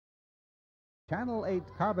Channel 8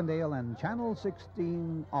 Carbondale and Channel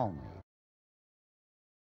 16 Almy.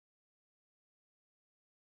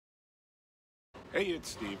 Hey, it's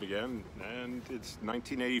Steve again, and it's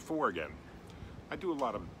 1984 again. I do a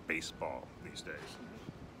lot of baseball these days.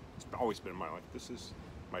 It's always been my life. This is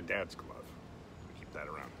my dad's glove. I keep that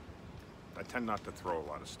around. I tend not to throw a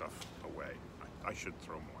lot of stuff away. I should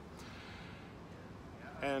throw more.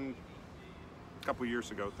 And a couple years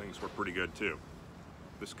ago, things were pretty good too.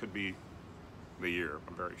 This could be the year,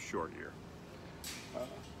 a very short year.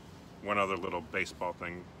 One other little baseball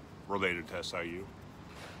thing related to SIU.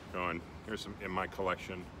 Here's some in my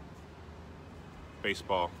collection.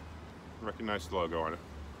 Baseball. Recognize the logo on it.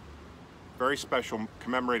 Very special,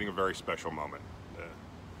 commemorating a very special moment.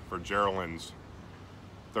 For Geraldine's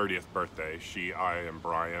 30th birthday, she, I, and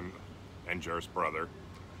Brian, and Jer's brother,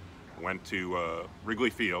 went to Wrigley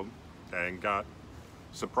Field and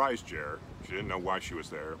surprised Jer. She didn't know why she was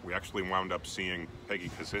there. We actually wound up seeing Peggy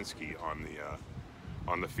Kaczynski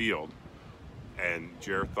on the field, and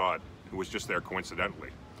Jer thought it was just there coincidentally.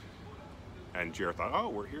 And Jer thought, oh,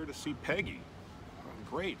 we're here to see Peggy. Oh,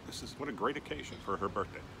 great, what a great occasion for her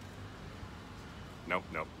birthday. Nope.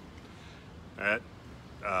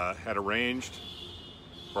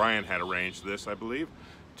 Brian had arranged this, I believe,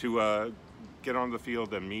 to get on the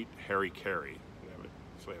field and meet Harry Carey.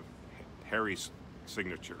 So Harry's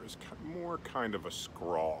signature is more kind of a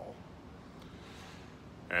scrawl.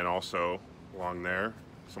 And also, along there,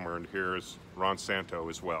 somewhere in here, is Ron Santo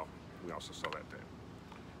as well. We also saw that day.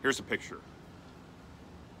 Here's a picture.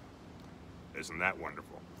 Isn't that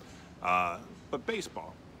wonderful? But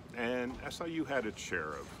baseball. And SIU had its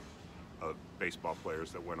share of baseball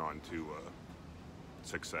players that went on to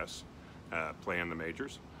success playing the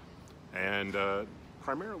majors. And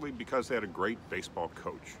primarily because they had a great baseball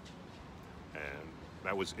coach. And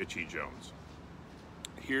that was Itchy Jones.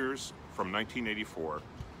 Here's from 1984,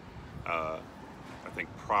 I think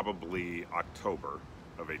probably October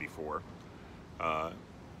of '84.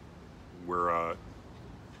 We're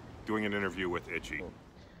doing an interview with Itchy.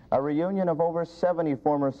 A reunion of over 70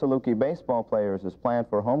 former Saluki baseball players is planned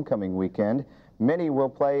for homecoming weekend. Many will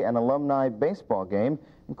play an alumni baseball game,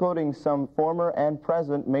 including some former and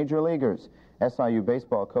present major leaguers. SIU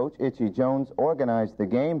baseball coach Itchy Jones organized the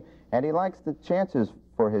game, and he likes the chances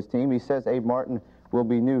for his team. He says Abe Martin will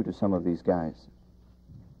be new to some of these guys.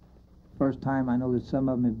 First time I know that some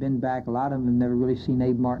of them have been back. A lot of them have never really seen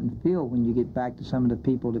Abe Martin field when you get back to some of the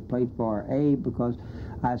people that played for Abe, because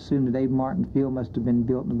I assume that Abe Martin field must have been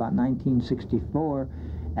built in about 1964.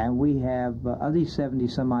 And we have, of these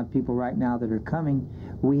 70-some-odd people right now that are coming,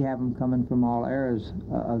 we have them coming from all eras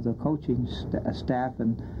of the coaching staff.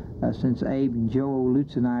 And since Abe and Joe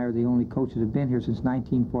Lutz and I are the only coaches that have been here since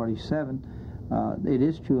 1947, it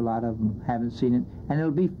is true a lot of them haven't seen it. And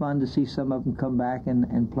it'll be fun to see some of them come back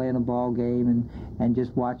and play in a ball game and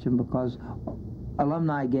just watch them, because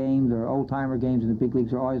alumni games or old-timer games in the big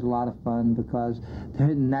leagues are always a lot of fun, because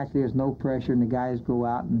naturally there's no pressure and the guys go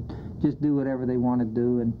out and just do whatever they want to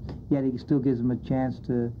do, and yet it still gives them a chance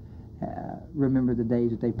to remember the days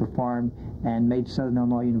that they performed and made Southern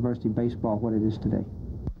Illinois University baseball what it is today.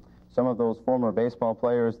 Some of those former baseball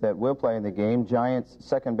players that will play in the game: Giants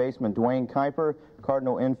second baseman Dwayne Kuiper,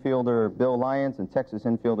 Cardinal infielder Bill Lyons, and Texas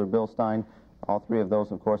infielder Bill Stein. All three of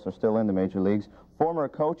those, of course, are still in the major leagues. Former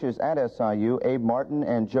coaches at SIU, Abe Martin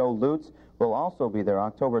and Joe Lutz, will also be there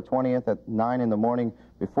October 20th at 9 in the morning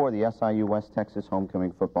before the SIU West Texas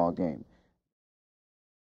homecoming football game.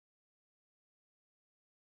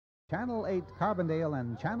 Channel 8 Carbondale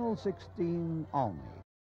and Channel 16 Almy.